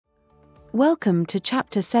Welcome to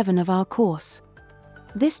Chapter 7 of our course.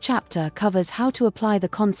 This chapter covers how to apply the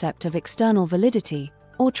concept of external validity,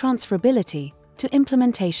 or transferability, to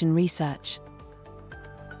implementation research.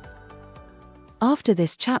 After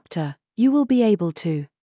this chapter, you will be able to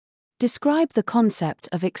describe the concept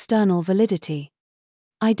of external validity,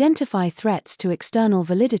 identify threats to external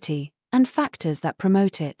validity and factors that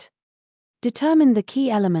promote it, determine the key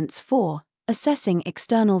elements for assessing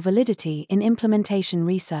external validity in implementation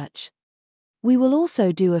research. We will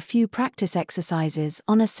also do a few practice exercises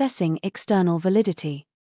on assessing external validity.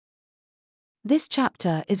 This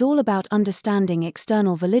chapter is all about understanding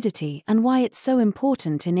external validity and why it's so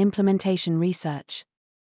important in implementation research.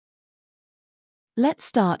 Let's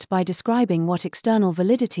start by describing what external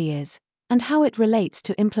validity is and how it relates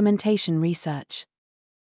to implementation research.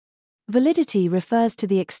 Validity refers to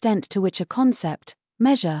the extent to which a concept,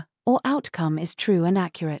 measure, or outcome is true and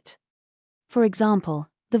accurate. For example,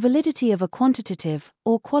 the validity of a quantitative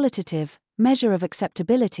or qualitative measure of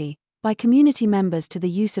acceptability by community members to the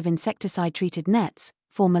use of insecticide-treated nets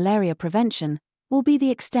for malaria prevention will be the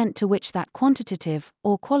extent to which that quantitative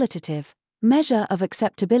or qualitative measure of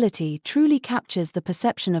acceptability truly captures the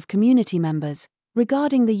perception of community members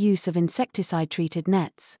regarding the use of insecticide-treated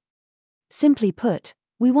nets. Simply put,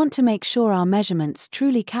 we want to make sure our measurements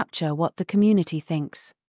truly capture what the community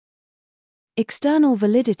thinks. External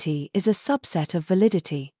validity is a subset of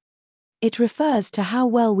validity. It refers to how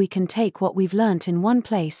well we can take what we've learnt in one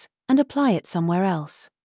place and apply it somewhere else.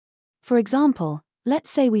 For example,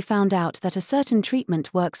 let's say we found out that a certain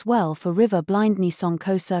treatment works well for river blindness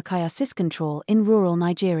onchocerciasis control in rural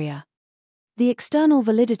Nigeria. The external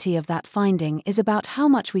validity of that finding is about how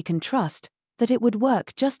much we can trust that it would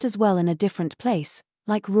work just as well in a different place,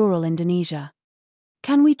 like rural Indonesia.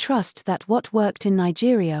 Can we trust that what worked in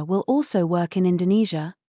Nigeria will also work in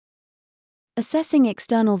Indonesia? Assessing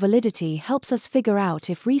external validity helps us figure out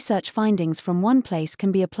if research findings from one place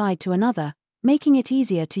can be applied to another, making it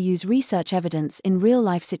easier to use research evidence in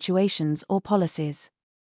real-life situations or policies.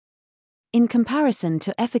 In comparison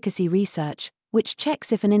to efficacy research, which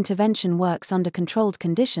checks if an intervention works under controlled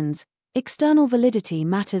conditions, external validity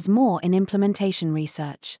matters more in implementation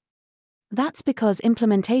research. That's because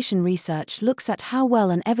implementation research looks at how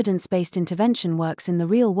well an evidence-based intervention works in the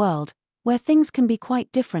real world, where things can be quite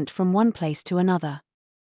different from one place to another.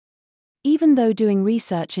 Even though doing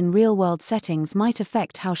research in real-world settings might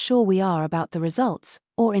affect how sure we are about the results,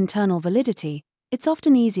 or internal validity, it's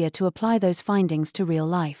often easier to apply those findings to real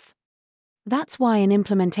life. That's why in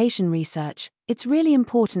implementation research, it's really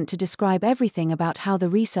important to describe everything about how the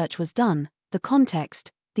research was done, the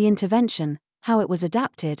context, the intervention, how it was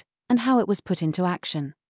adapted, and how it was put into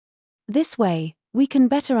action. This way, we can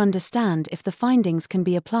better understand if the findings can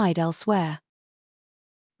be applied elsewhere.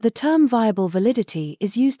 The term viable validity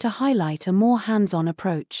is used to highlight a more hands-on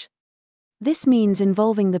approach. This means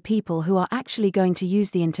involving the people who are actually going to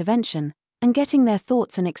use the intervention and getting their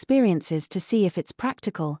thoughts and experiences to see if it's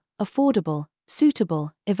practical, affordable,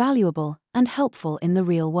 suitable, evaluable, and helpful in the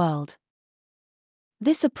real world.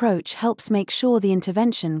 This approach helps make sure the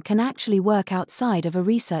intervention can actually work outside of a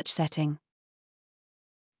research setting.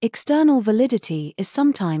 External validity is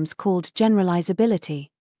sometimes called generalizability.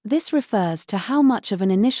 This refers to how much of an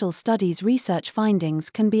initial study's research findings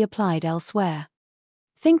can be applied elsewhere.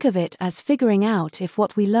 Think of it as figuring out if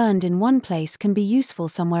what we learned in one place can be useful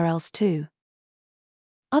somewhere else too.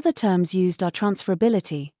 Other terms used are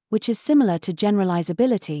transferability, which is similar to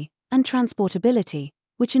generalizability, and transportability,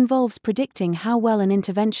 which involves predicting how well an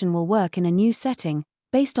intervention will work in a new setting,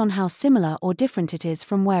 based on how similar or different it is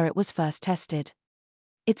from where it was first tested.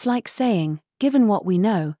 It's like saying, given what we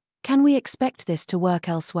know, can we expect this to work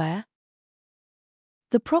elsewhere?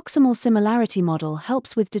 The proximal similarity model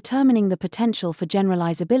helps with determining the potential for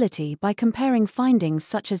generalizability by comparing findings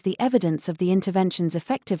such as the evidence of the intervention's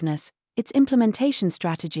effectiveness, its implementation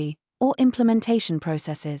strategy, or implementation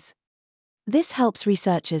processes. This helps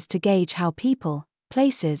researchers to gauge how people,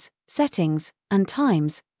 places, settings, and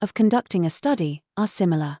times of conducting a study are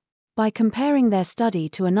similar. By comparing their study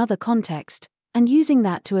to another context, and using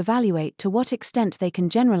that to evaluate to what extent they can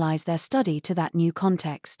generalize their study to that new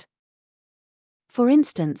context. For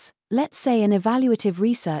instance, let's say an evaluative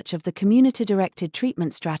research of the community-directed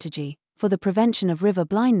treatment strategy for the prevention of river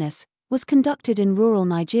blindness was conducted in rural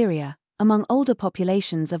Nigeria, among older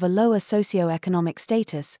populations of a lower socioeconomic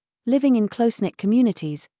status, living in close-knit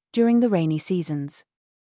communities, during the rainy seasons.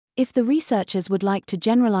 If the researchers would like to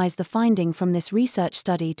generalize the finding from this research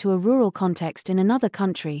study to a rural context in another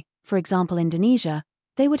country, for example Indonesia,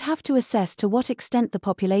 they would have to assess to what extent the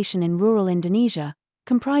population in rural Indonesia,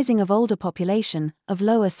 comprising of older population, of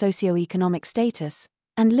lower socioeconomic status,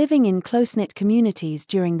 and living in close-knit communities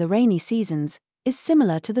during the rainy seasons is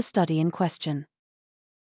similar to the study in question.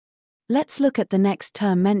 Let's look at the next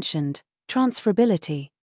term mentioned, transferability.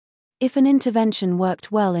 If an intervention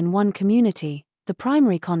worked well in one community, the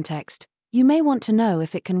primary context, you may want to know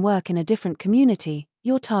if it can work in a different community,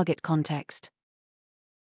 your target context.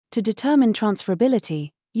 To determine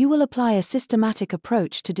transferability, you will apply a systematic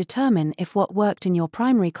approach to determine if what worked in your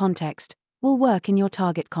primary context will work in your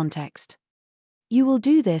target context. You will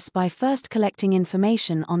do this by first collecting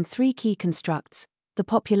information on three key constructs: the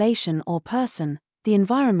population or person, the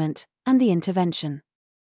environment, and the intervention.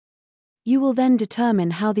 You will then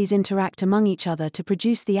determine how these interact among each other to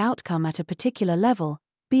produce the outcome at a particular level,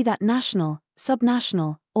 be that national,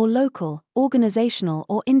 subnational, or local, organizational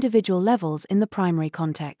or individual levels in the primary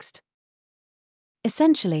context.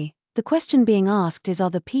 Essentially, the question being asked is,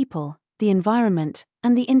 are the people, the environment,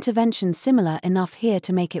 and the intervention similar enough here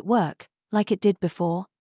to make it work, like it did before?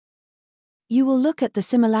 You will look at the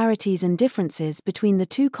similarities and differences between the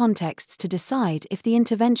two contexts to decide if the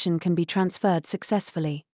intervention can be transferred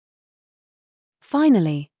successfully.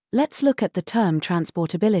 Finally, let's look at the term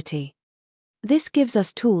transportability. This gives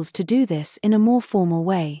us tools to do this in a more formal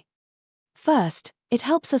way. First, it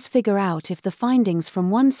helps us figure out if the findings from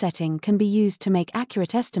one setting can be used to make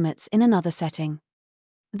accurate estimates in another setting.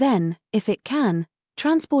 Then, if it can,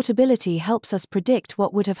 transportability helps us predict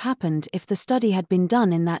what would have happened if the study had been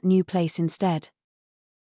done in that new place instead.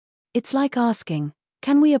 It's like asking,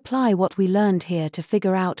 can we apply what we learned here to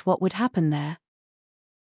figure out what would happen there?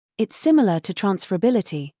 It's similar to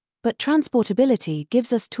transferability, but transportability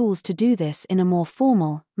gives us tools to do this in a more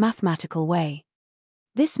formal, mathematical way.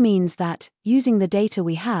 This means that, using the data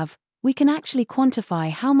we have, we can actually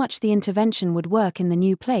quantify how much the intervention would work in the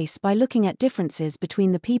new place by looking at differences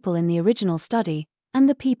between the people in the original study and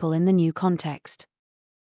the people in the new context.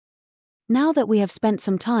 Now that we have spent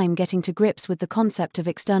some time getting to grips with the concept of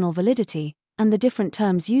external validity and the different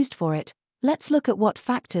terms used for it, let's look at what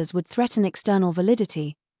factors would threaten external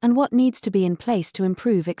validity and what needs to be in place to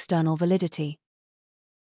improve external validity.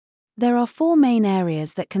 There are four main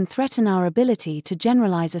areas that can threaten our ability to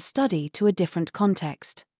generalize a study to a different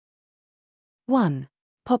context. 1.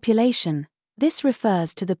 Population. This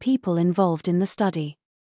refers to the people involved in the study.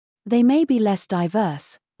 They may be less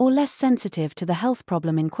diverse, or less sensitive to the health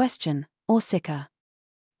problem in question, or sicker.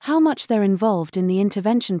 How much they're involved in the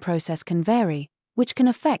intervention process can vary, which can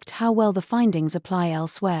affect how well the findings apply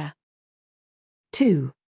elsewhere.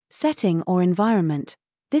 2. Setting or environment.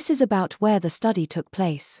 This is about where the study took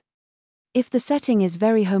place. If the setting is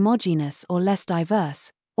very homogeneous or less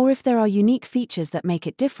diverse, or if there are unique features that make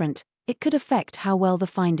it different, it could affect how well the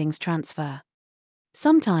findings transfer.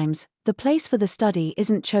 Sometimes, the place for the study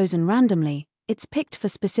isn't chosen randomly, it's picked for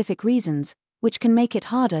specific reasons, which can make it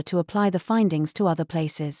harder to apply the findings to other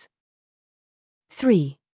places.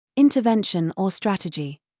 3. Intervention or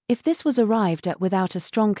strategy. If this was arrived at without a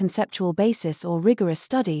strong conceptual basis or rigorous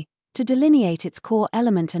study to delineate its core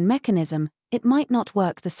element and mechanism, it might not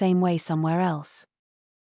work the same way somewhere else.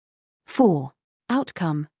 4.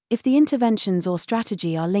 Outcome. If the interventions or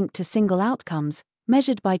strategy are linked to single outcomes,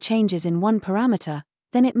 measured by changes in one parameter,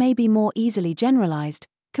 then it may be more easily generalized,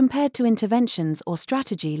 compared to interventions or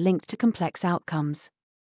strategy linked to complex outcomes.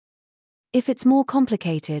 If it's more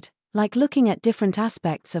complicated, like looking at different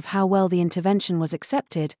aspects of how well the intervention was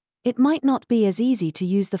accepted, it might not be as easy to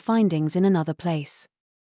use the findings in another place.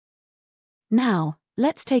 Now,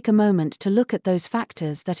 let's take a moment to look at those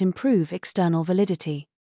factors that improve external validity.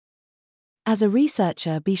 As a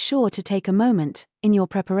researcher, be sure to take a moment, in your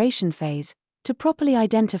preparation phase, to properly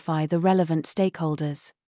identify the relevant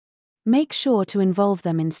stakeholders. Make sure to involve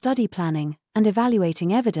them in study planning and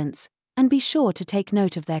evaluating evidence, and be sure to take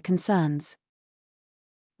note of their concerns.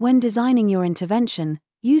 When designing your intervention,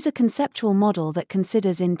 use a conceptual model that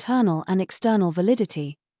considers internal and external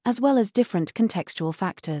validity, as well as different contextual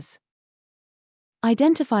factors.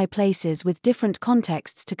 Identify places with different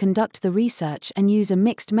contexts to conduct the research and use a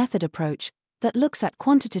mixed method approach that looks at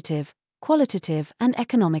quantitative, qualitative, and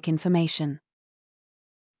economic information.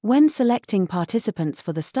 When selecting participants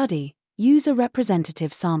for the study, use a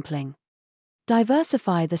representative sampling.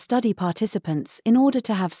 Diversify the study participants in order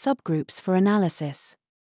to have subgroups for analysis.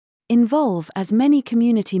 Involve as many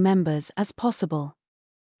community members as possible.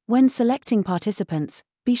 When selecting participants,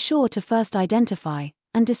 be sure to first identify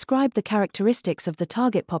and describe the characteristics of the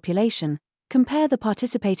target population, compare the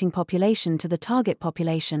participating population to the target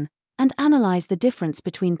population, and analyze the difference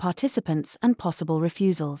between participants and possible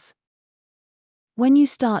refusals. When you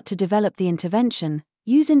start to develop the intervention,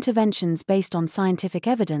 use interventions based on scientific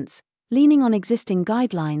evidence, leaning on existing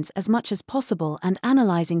guidelines as much as possible and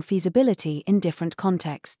analyzing feasibility in different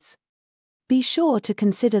contexts. Be sure to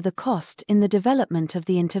consider the cost in the development of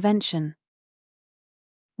the intervention.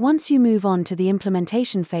 Once you move on to the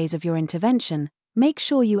implementation phase of your intervention, make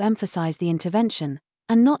sure you emphasize the intervention,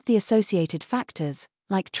 and not the associated factors,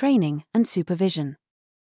 like training and supervision.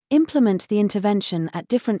 Implement the intervention at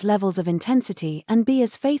different levels of intensity and be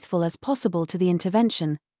as faithful as possible to the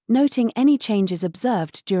intervention, noting any changes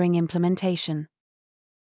observed during implementation.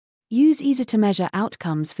 Use easy-to-measure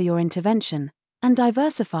outcomes for your intervention, and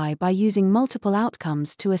diversify by using multiple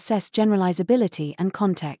outcomes to assess generalizability and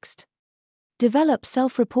context. Develop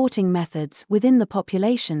self-reporting methods within the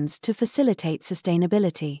populations to facilitate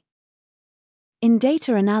sustainability. In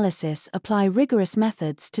data analysis, apply rigorous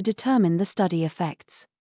methods to determine the study effects.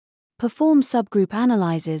 Perform subgroup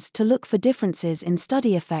analyses to look for differences in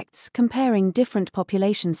study effects comparing different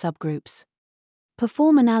population subgroups.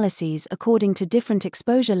 Perform analyses according to different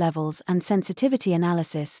exposure levels and sensitivity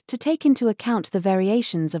analysis to take into account the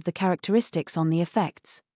variations of the characteristics on the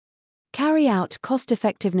effects. Carry out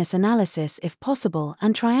cost-effectiveness analysis if possible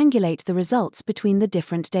and triangulate the results between the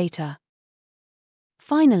different data.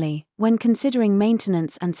 Finally, when considering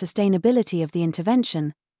maintenance and sustainability of the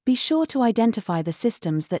intervention, be sure to identify the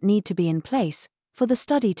systems that need to be in place for the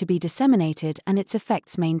study to be disseminated and its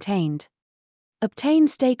effects maintained. Obtain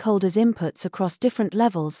stakeholders' inputs across different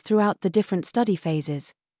levels throughout the different study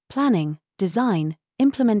phases: planning, design,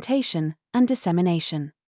 implementation, and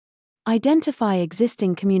dissemination. Identify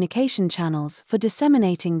existing communication channels for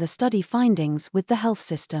disseminating the study findings with the health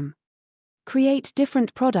system. Create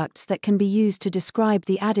different products that can be used to describe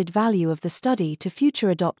the added value of the study to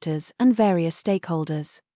future adopters and various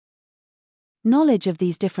stakeholders. Knowledge of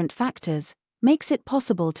these different factors makes it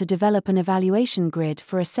possible to develop an evaluation grid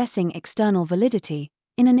for assessing external validity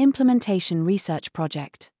in an implementation research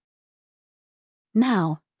project.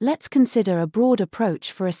 Now, let's consider a broad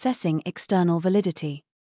approach for assessing external validity.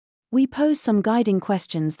 We pose some guiding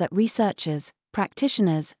questions that researchers,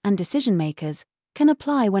 practitioners, and decision-makers can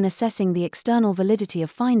apply when assessing the external validity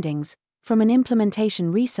of findings from an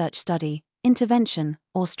implementation research study, intervention,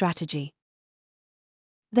 or strategy.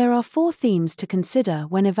 There are 4 themes to consider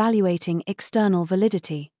when evaluating external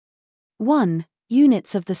validity. 1.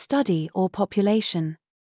 Units of the study or population.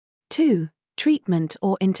 2. Treatment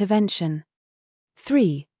or intervention.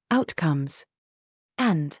 3. Outcomes.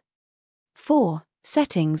 And 4.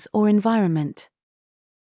 Settings or environment.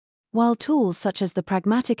 While tools such as the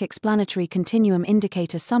Pragmatic Explanatory Continuum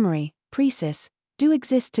Indicator Summary, PRECIS, do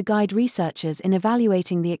exist to guide researchers in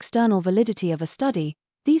evaluating the external validity of a study,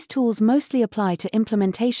 these tools mostly apply to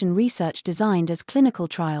implementation research designed as clinical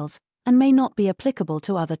trials, and may not be applicable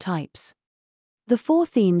to other types. The 4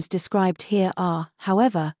 themes described here are,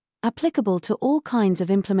 however, applicable to all kinds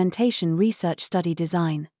of implementation research study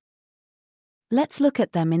design. Let's look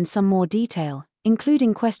at them in some more detail,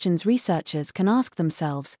 including questions researchers can ask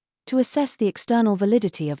themselves to assess the external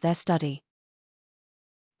validity of their study.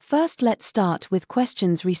 First, let's start with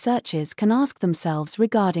questions researchers can ask themselves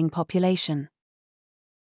regarding population.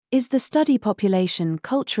 Is the study population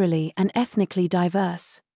culturally and ethnically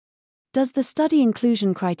diverse? Does the study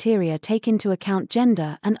inclusion criteria take into account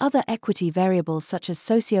gender and other equity variables such as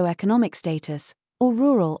socioeconomic status, or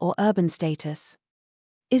rural or urban status?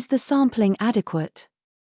 Is the sampling adequate?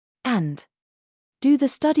 And do the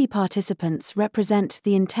study participants represent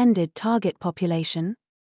the intended target population?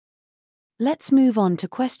 Let's move on to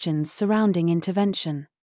questions surrounding intervention.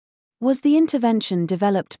 Was the intervention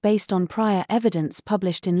developed based on prior evidence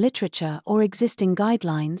published in literature or existing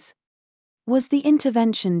guidelines? Was the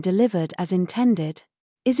intervention delivered as intended?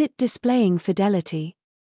 Is it displaying fidelity?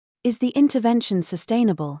 Is the intervention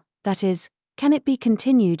sustainable, that is, can it be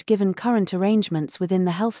continued given current arrangements within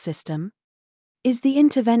the health system? Is the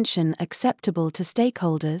intervention acceptable to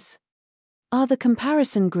stakeholders? Are the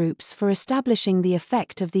comparison groups for establishing the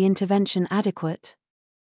effect of the intervention adequate?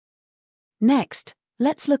 Next,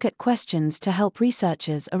 let's look at questions to help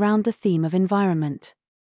researchers around the theme of environment.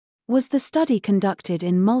 Was the study conducted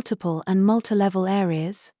in multiple and multi-level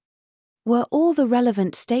areas? Were all the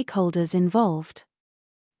relevant stakeholders involved?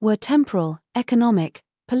 Were temporal, economic,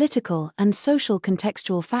 political, and social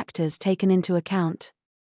contextual factors taken into account?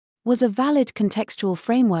 Was a valid contextual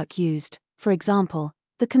framework used, for example,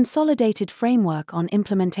 the Consolidated Framework on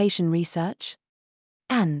Implementation Research?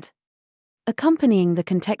 And accompanying the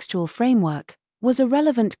contextual framework, was a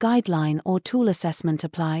relevant guideline or tool assessment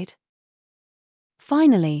applied?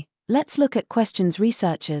 Finally, let's look at questions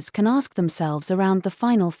researchers can ask themselves around the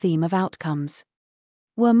final theme of outcomes.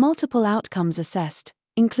 Were multiple outcomes assessed,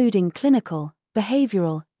 including clinical,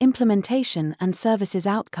 behavioral, implementation, and services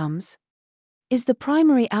outcomes? Is the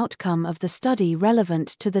primary outcome of the study relevant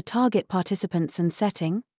to the target participants and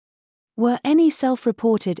setting? Were any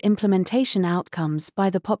self-reported implementation outcomes by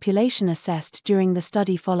the population assessed during the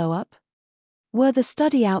study follow-up? Were the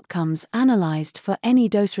study outcomes analyzed for any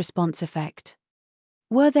dose-response effect?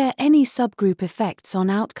 Were there any subgroup effects on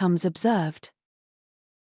outcomes observed?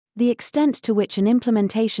 The extent to which an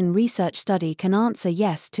implementation research study can answer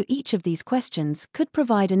yes to each of these questions could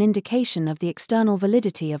provide an indication of the external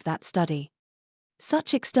validity of that study.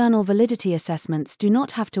 Such external validity assessments do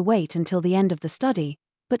not have to wait until the end of the study,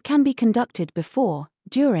 but can be conducted before,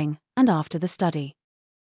 during, and after the study.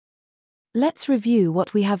 Let's review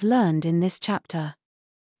what we have learned in this chapter.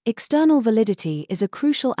 External validity is a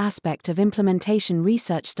crucial aspect of implementation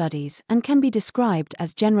research studies and can be described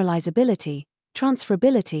as generalizability,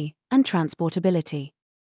 transferability, and transportability.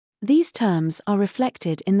 These terms are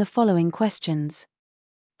reflected in the following questions.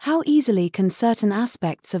 How easily can certain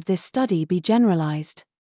aspects of this study be generalized?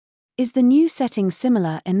 Is the new setting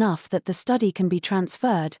similar enough that the study can be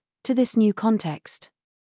transferred to this new context?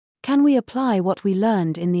 Can we apply what we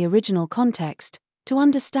learned in the original context to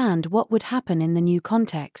understand what would happen in the new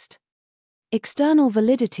context? External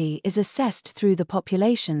validity is assessed through the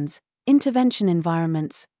populations, intervention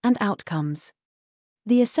environments, and outcomes.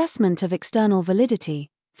 The assessment of external validity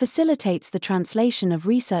facilitates the translation of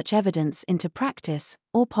research evidence into practice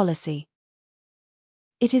or policy.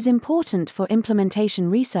 It is important for implementation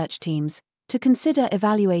research teams to consider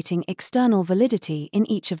evaluating external validity in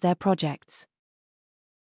each of their projects.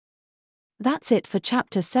 That's it for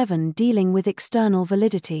Chapter 7 dealing with external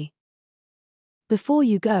validity. Before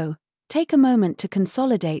you go, take a moment to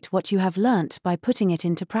consolidate what you have learnt by putting it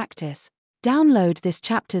into practice. Download this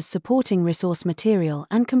chapter's supporting resource material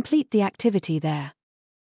and complete the activity there.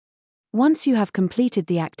 Once you have completed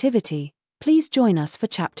the activity, please join us for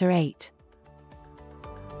Chapter 8.